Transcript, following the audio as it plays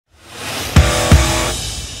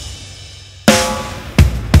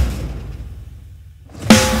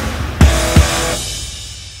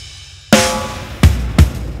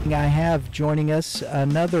exciting. I have joining us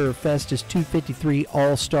another Festus 253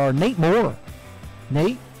 All-Star, Nate Moore.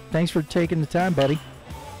 Nate, thanks for taking the time, buddy.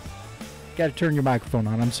 Got to turn your microphone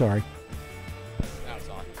on. I'm sorry. Now it's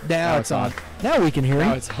on. Now it's on. Now we can hear him.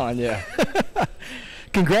 Now it's on, yeah.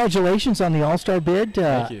 Congratulations on the All-Star bid.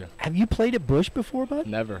 Thank you. Have you played at Busch before, bud?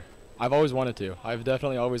 Never. I've always wanted to. I've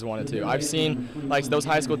definitely always wanted to. I've seen like those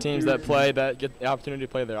high school teams that get the opportunity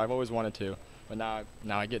to play there. I've always wanted to, but now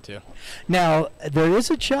I get to. Now, there is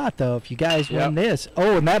a shot, though, if you guys win this.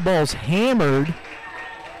 Oh, and that ball's hammered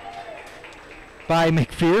by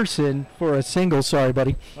McPherson for a single. Sorry,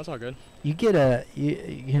 buddy. That's all good. You get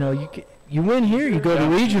you win here, you go to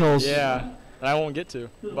regionals. Yeah, and I won't get to,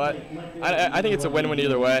 but I think it's a win-win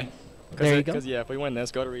either way. There you go. Because if we win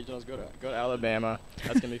this, go to regionals, go to Alabama.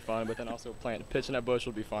 That's gonna be fun. But then also pitching at Busch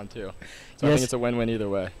will be fun too. So I think it's a win-win either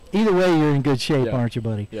way. Either way, you're in good shape, aren't you,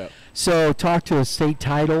 buddy? Yeah. So talk to a state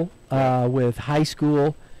title with high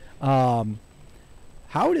school.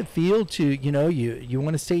 How would it feel to you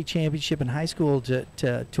win a state championship in high school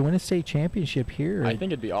to win a state championship here? I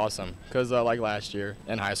think it'd be awesome because like last year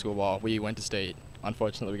in high school ball, we went to state.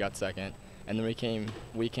 Unfortunately, we got second, and then we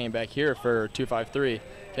came back here for 253.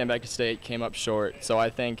 Came back to state, came up short. So I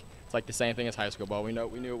think it's like the same thing as high school ball. We knew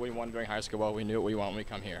what we wanted during high school ball. We knew what we want when we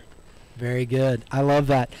come here. Very good. I love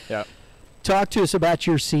that. Yeah. Talk to us about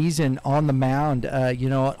your season on the mound.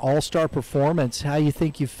 All-star performance. How you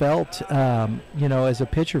think you felt, as a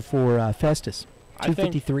pitcher for Festus?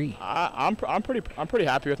 253. I'm pretty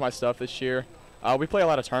happy with my stuff this year. We play a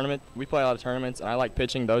lot of tournaments, and I like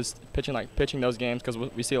pitching those games because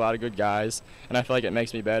we see a lot of good guys, and I feel like it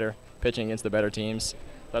makes me better pitching against the better teams.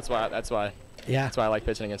 That's why I like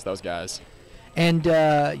pitching against those guys. And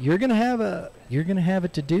you're gonna have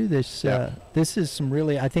it to do this. This is some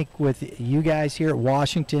really, I think, with you guys here at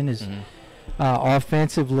Washington is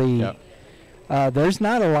offensively. Yep. There's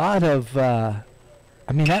not a lot of. That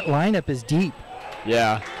lineup is deep.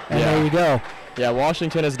 Yeah. And there you go. Yeah,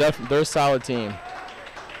 Washington is they're a solid team.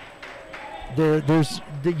 You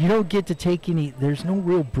don't get to take any. There's no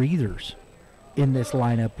real breathers in this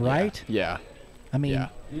lineup, right? Yeah.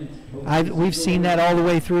 We've seen that all the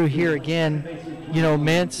way through here again.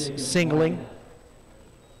 Mintz singling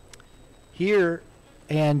here,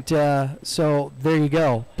 and so there you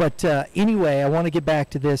go. But anyway, I want to get back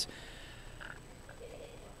to this.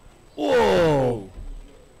 Whoa!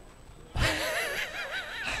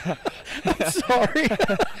 I'm sorry.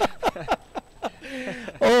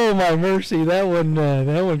 Oh my mercy! That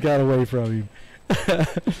one got away from him.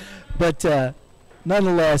 But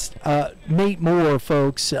nonetheless, Nate Moore,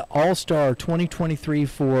 folks, All-Star 2023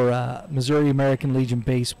 for Missouri American Legion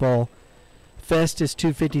Baseball. Festus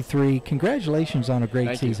 253. Congratulations on a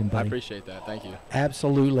great season, buddy. I appreciate that. Thank you.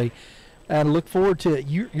 Absolutely. And look forward to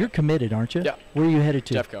you're committed, aren't you? Yeah. Where are you headed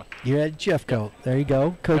to? Jeffco. You're at Jeffco. Yep. There you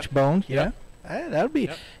go, Coach Bone. Yeah. That'll be.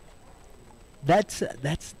 Yep.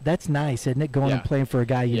 That's nice, isn't it? Going and playing for a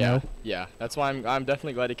guy you know. Yeah. That's why I'm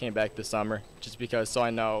definitely glad he came back this summer, just because so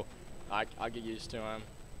I know I'll get used to him.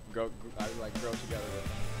 Grow together with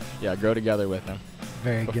him. Yeah, grow together with him.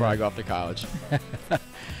 Very good. Before I go off to college.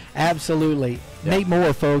 Absolutely. Nate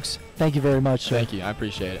Moore, folks. Thank you very much, sir. Thank you. I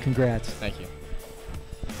appreciate it. Congrats. Thank you.